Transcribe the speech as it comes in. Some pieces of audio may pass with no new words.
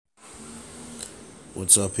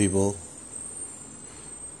What's up, people?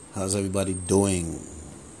 How's everybody doing?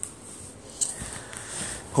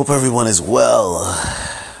 Hope everyone is well.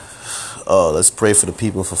 Oh, let's pray for the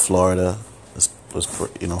people for Florida. Let's pray,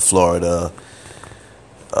 Florida,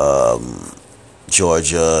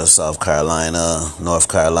 Georgia, South Carolina, North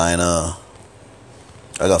Carolina.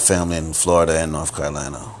 I got family in Florida and North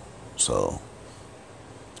Carolina,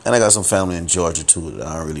 and I got some family in Georgia too. That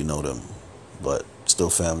I don't really know them, but still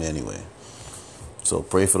family anyway. So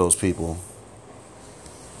pray for those people.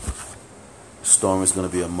 Storm is gonna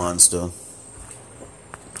be a monster.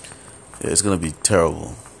 Yeah, it's gonna be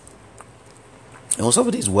terrible. And what's up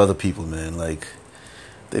with these weather people, man? Like,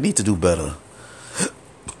 they need to do better.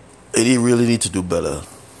 They really need to do better.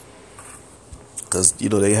 Because,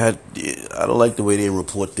 I don't like the way they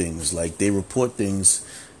report things. Like, they report things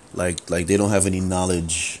like they don't have any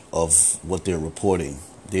knowledge of what they're reporting.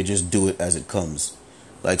 They just do it as it comes.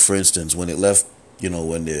 Like, for instance, when it left,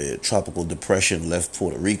 when the tropical depression left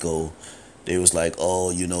Puerto Rico, they was like,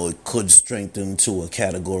 oh, it could strengthen to a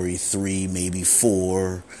category 3, maybe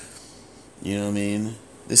 4. You know what I mean?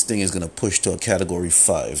 This thing is going to push to a category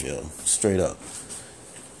 5, yo. Straight up.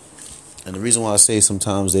 And the reason why I say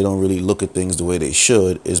sometimes they don't really look at things the way they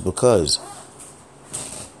should is because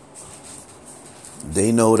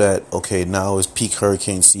they know that, okay, now is peak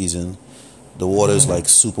hurricane season. The water is like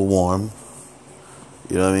super warm.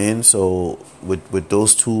 You know what I mean? So with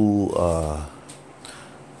those two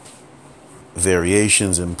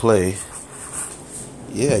variations in play,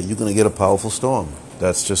 yeah, you're going to get a powerful storm.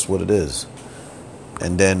 That's just what it is.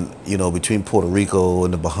 And then, between Puerto Rico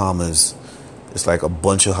and the Bahamas, it's like a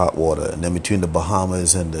bunch of hot water. And then between the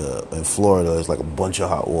Bahamas and Florida, it's like a bunch of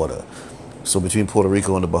hot water. So between Puerto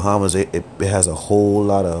Rico and the Bahamas, it has a whole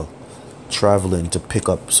lot of traveling to pick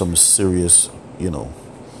up some serious,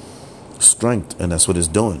 strength. And that's what it's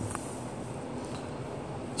doing.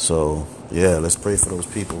 So, yeah, let's pray for those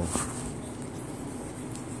people.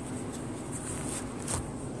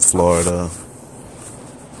 Florida,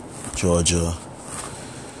 Georgia,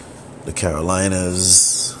 the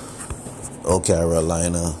Carolinas,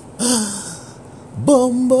 Carolina,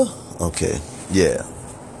 Bomba. Okay, yeah.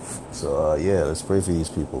 So yeah, let's pray for these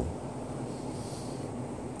people.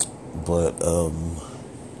 But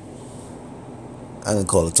I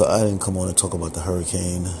didn't come on to talk about the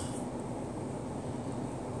hurricane.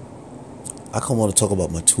 I come on to talk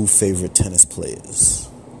about my two favorite tennis players.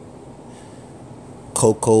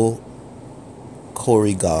 Coco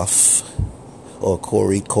Gauff, or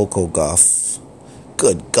Coco Gauff,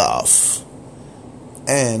 good Gauff,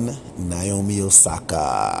 and Naomi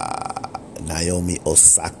Osaka.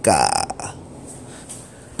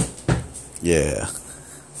 Yeah,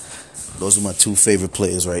 those are my two favorite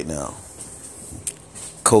players right now.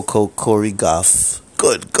 Cori Gauff,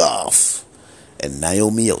 good Gauff, and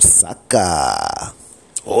Naomi Osaka.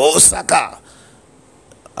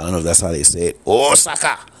 I don't know if that's how they say it.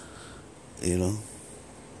 Osaka. I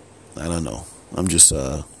don't know. I'm just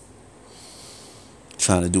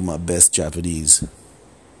trying to do my best Japanese.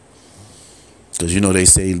 Because, they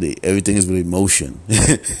say everything is with emotion.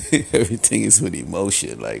 Everything is with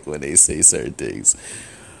emotion, like when they say certain things.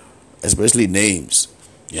 Especially names.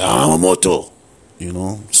 Yamamoto.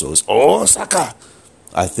 So it's Osaka,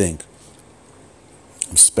 I think.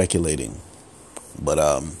 I'm speculating.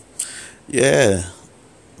 But, yeah.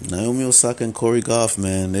 Naomi Osaka and Cori Gauff,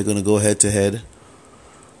 man, they're gonna go head to head,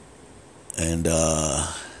 and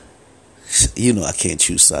I can't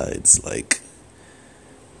choose sides. Like,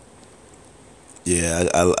 yeah,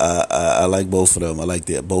 I like both of them. I like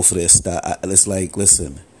both of their style.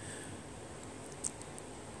 Listen,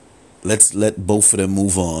 let's let both of them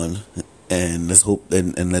move on, and let's hope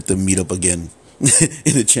and let them meet up again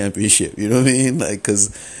in the championship. You know what I mean? Like, because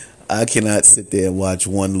I cannot sit there and watch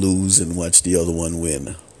one lose and watch the other one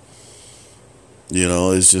win.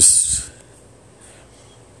 It's just,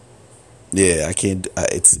 yeah, I can't,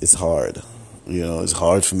 it's hard. It's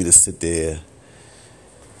hard for me to sit there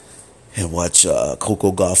and watch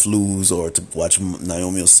Coco Gauff lose or to watch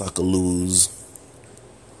Naomi Osaka lose.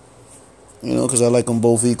 Because I like them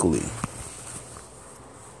both equally.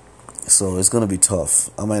 So it's going to be tough.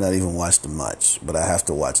 I might not even watch the match, but I have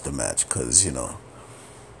to watch the match because,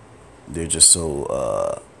 they're just so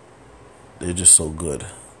good.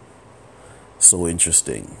 So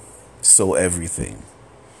interesting, so everything,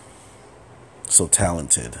 so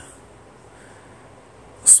talented,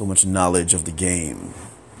 so much knowledge of the game,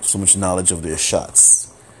 so much knowledge of their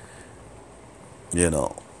shots. They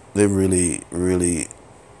really, really,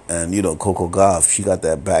 and Coco Gauff, she got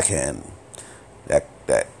that backhand,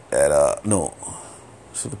 no,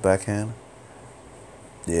 is it the backhand?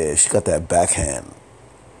 Yeah, she got that backhand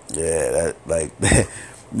Yeah, that like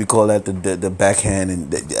you call that the backhand,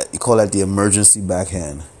 and you call that the emergency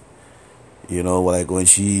backhand. You know, like when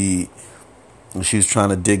she's trying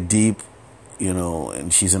to dig deep, you know,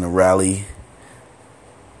 and she's in a rally,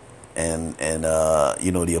 and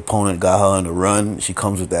you know the opponent got her on the run. She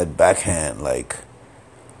comes with that backhand, like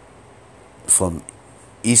from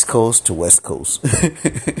East Coast to West Coast.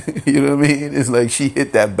 You know what I mean? It's like she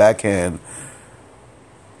hit that backhand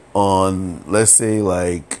on, let's say,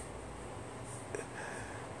 like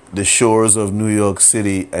the shores of New York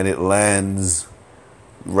City, and it lands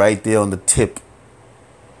right there on the tip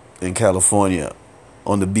in California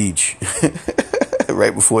on the beach.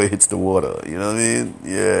 Right before it hits the water. You know what I mean?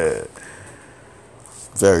 Yeah.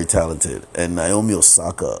 Very talented. And Naomi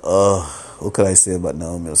Osaka. What could I say about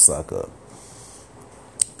Naomi Osaka?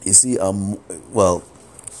 You see, well,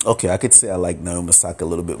 okay, I could say I like Naomi Osaka a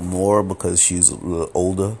little bit more because she's a little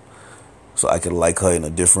older. So I could like her in a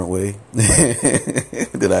different way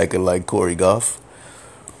than I could like Cori Gauff.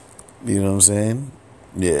 You know what I'm saying?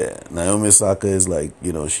 Yeah. Naomi Osaka is like,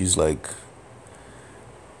 you know, she's like,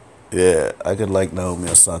 yeah, I could like Naomi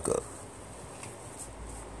Osaka.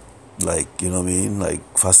 Like, you know what I mean? Like,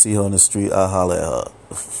 if I see her on the street, I'll holler at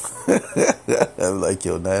her. I'm like,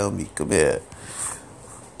 yo, Naomi, come here.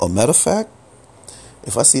 Or matter of fact,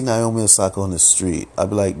 if I see Naomi Osaka on the street, I'll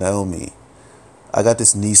be like, Naomi, I got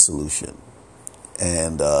this knee solution.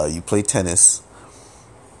 And you play tennis.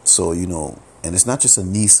 So, you know, and it's not just a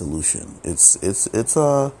knee solution. It's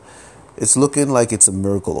looking like it's a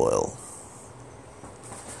miracle oil.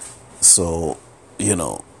 So, you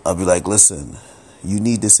know, I'll be like, listen, you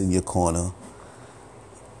need this in your corner,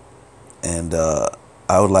 and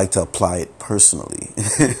I would like to apply it personally.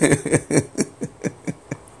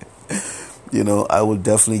 You know, I will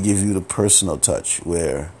definitely give you the personal touch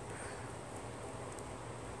where,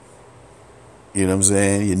 you know what I'm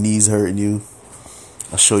saying, your knees hurting you.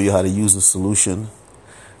 I'll show you how to use the solution.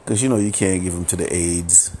 Because, you know, you can't give them to the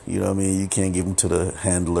aides. You know what I mean? You can't give them to the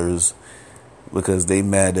handlers because they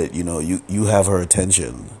mad that, you know, you have her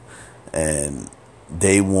attention. And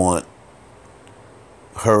they want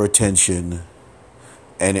her attention.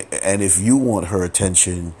 And if you want her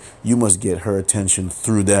attention, you must get her attention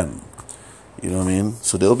through them. You know what I mean?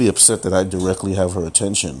 So they'll be upset that I directly have her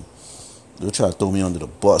attention. They'll try to throw me under the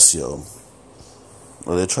bus, yo.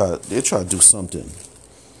 Or they'll try to do something.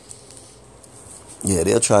 Yeah,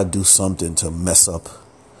 they'll try to do something to mess up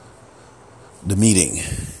the meeting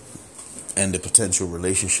and the potential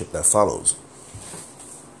relationship that follows.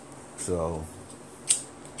 So,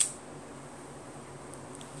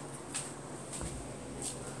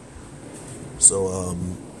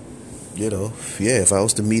 you know, yeah, if I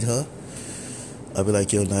was to meet her, I'd be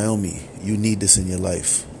like, yo, Naomi, you need this in your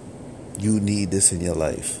life. You need this in your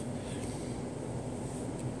life.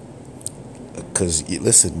 Because,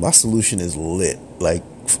 listen, my solution is lit. Like,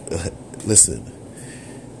 listen,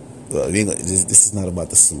 this is not about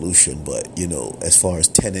the solution, but, you know, as far as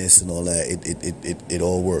tennis and all that, it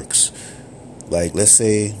all works. Like, let's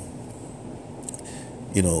say,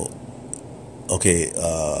 you know, okay,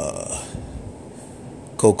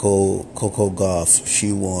 Coco Gauff,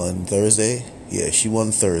 she won Thursday. Yeah, she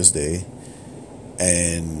won Thursday,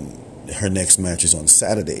 and her next match is on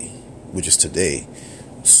Saturday, which is today.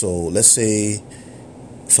 So let's say,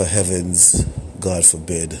 for heavens, God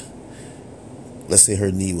forbid, let's say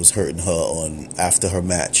her knee was hurting her on after her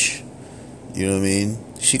match. You know what I mean?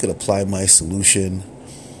 She could apply my solution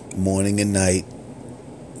morning and night,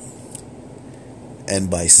 and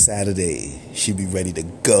by Saturday she'd be ready to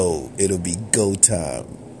go. It'll be go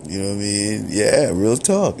time. You know what I mean? Yeah, real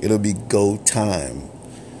talk. It'll be go time.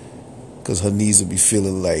 Because her knees will be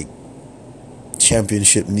feeling like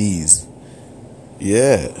championship knees.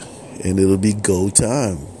 Yeah, and it'll be go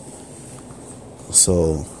time.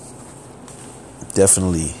 So,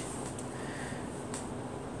 definitely.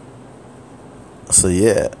 So,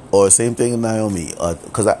 yeah. Or same thing with Naomi.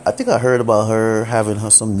 Because I think I heard about her having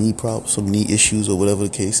some knee issues or whatever the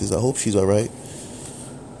case is. I hope she's all right.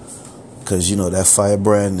 Because, you know, that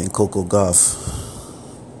firebrand in Coco Gauff,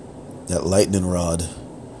 that lightning rod,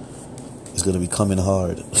 is going to be coming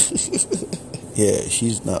hard. Yeah,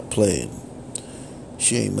 she's not playing.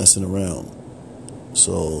 She ain't messing around.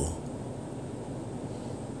 So,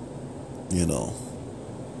 you know,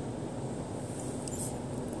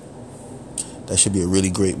 that should be a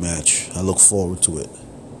really great match. I look forward to it.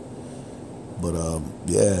 But,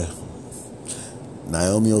 yeah.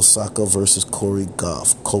 Naomi Osaka versus Cori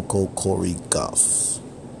Gauff. Cori Gauff.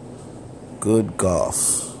 Good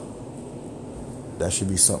golf. That should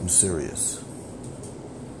be something serious.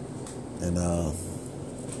 And,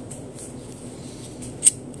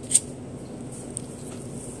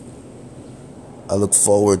 I look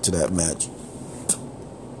forward to that match.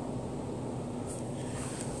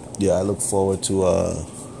 Yeah, I look forward to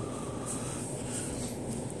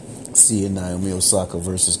seeing Naomi Osaka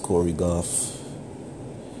versus Cori Gauff.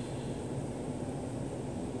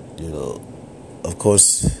 You know, of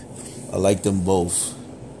course, I like them both.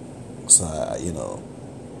 So, I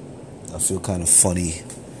feel kind of funny.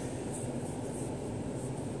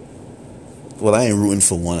 Well, I ain't rooting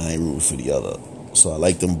for one, I ain't rooting for the other. So I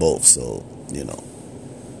like them both, so,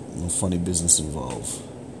 no funny business involved.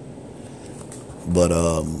 But,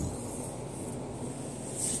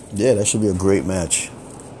 yeah, that should be a great match.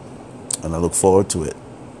 And I look forward to it.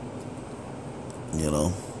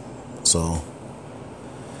 So,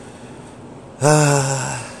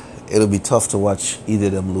 it'll be tough to watch either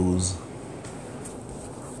of them lose.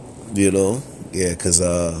 Yeah, because,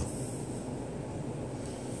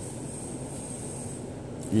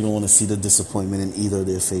 you don't want to see the disappointment in either of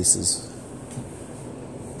their faces.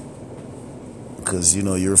 Because,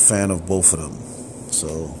 you're a fan of both of them.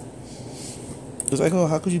 So, it's like, oh,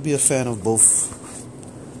 how could you be a fan of both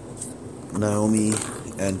Naomi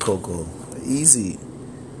and Coco? Easy.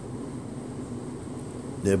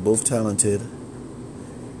 They're both talented.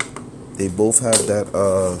 They both have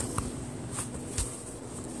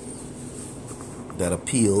that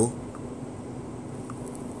appeal.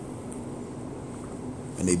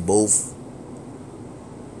 And they both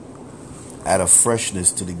add a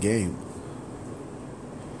freshness to the game.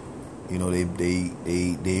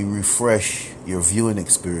 They refresh your viewing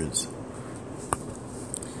experience.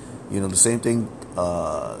 The same thing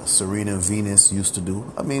Serena and Venus used to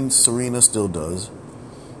do. I mean, Serena still does.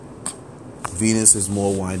 Venus is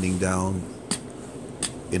more winding down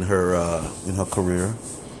in her career.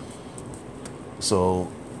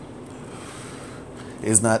 So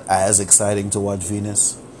it's not as exciting to watch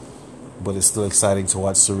Venus, but it's still exciting to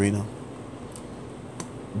watch Serena.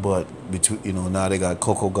 But now they got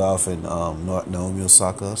Coco Gauff and Naomi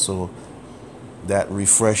Osaka, so that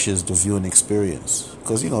refreshes the viewing experience.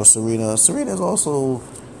 Because Serena is also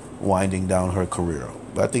winding down her career,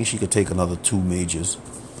 but I think she could take another 2 majors.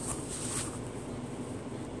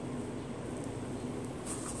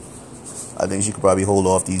 I think she could probably hold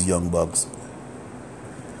off these young bucks.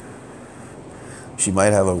 She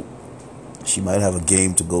might have a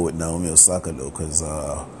game to go with Naomi Osaka though, because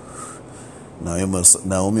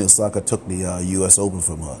Naomi Osaka took the U.S. Open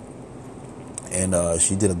from her, and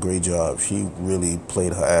she did a great job. She really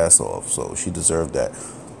played her ass off, so she deserved that.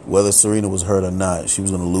 Whether Serena was hurt or not, she was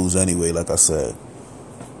going to lose anyway. Like I said,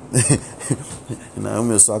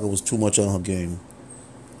 Naomi Osaka was too much on her game.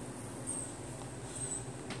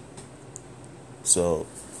 So,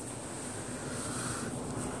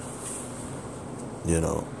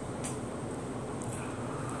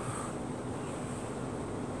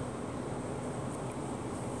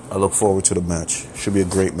 I look forward to the match. Should be a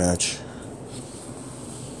great match.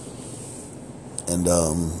 And,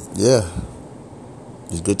 yeah,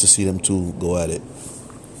 it's good to see them two go at it.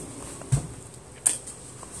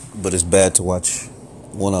 But it's bad to watch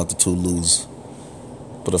one out the two lose.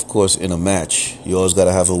 But, of course, in a match, you always got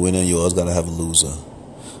to have a winner, you always got to have a loser.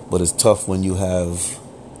 But it's tough when you have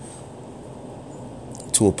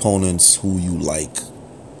 2 opponents who you like.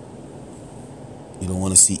 You don't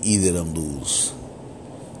want to see either of them lose.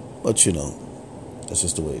 But, that's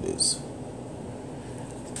just the way it is.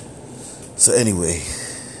 So, anyway,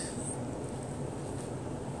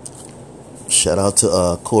 shout out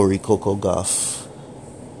to Cori, Coco Gauff.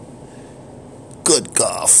 Good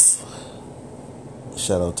Gauff.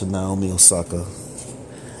 Shout out to Naomi Osaka.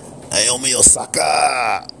 Naomi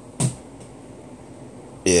Osaka!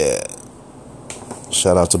 Yeah.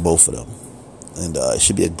 Shout out to both of them. And it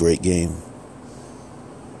should be a great game.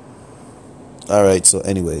 Alright, so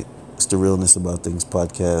anyway, it's the Realness About Things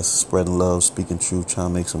podcast. Spreading love, speaking truth, trying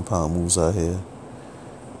to make some power moves out here.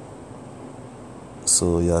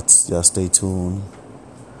 So y'all stay tuned.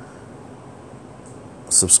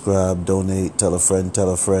 Subscribe, donate, tell a friend.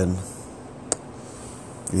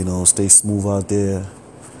 Stay smooth out there,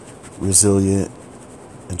 resilient,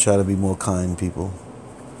 and try to be more kind, people.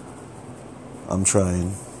 I'm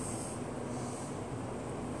trying.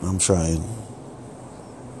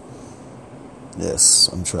 Yes,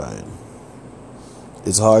 I'm trying.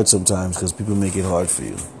 It's hard sometimes because people make it hard for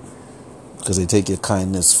you. Because they take your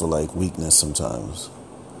kindness for weakness sometimes.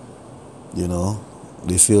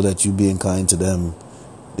 They feel that you being kind to them,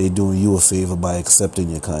 they doing you a favor by accepting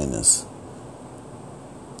your kindness.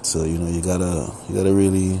 So, you gotta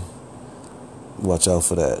really watch out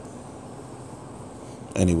for that.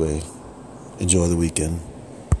 Anyway, enjoy the weekend.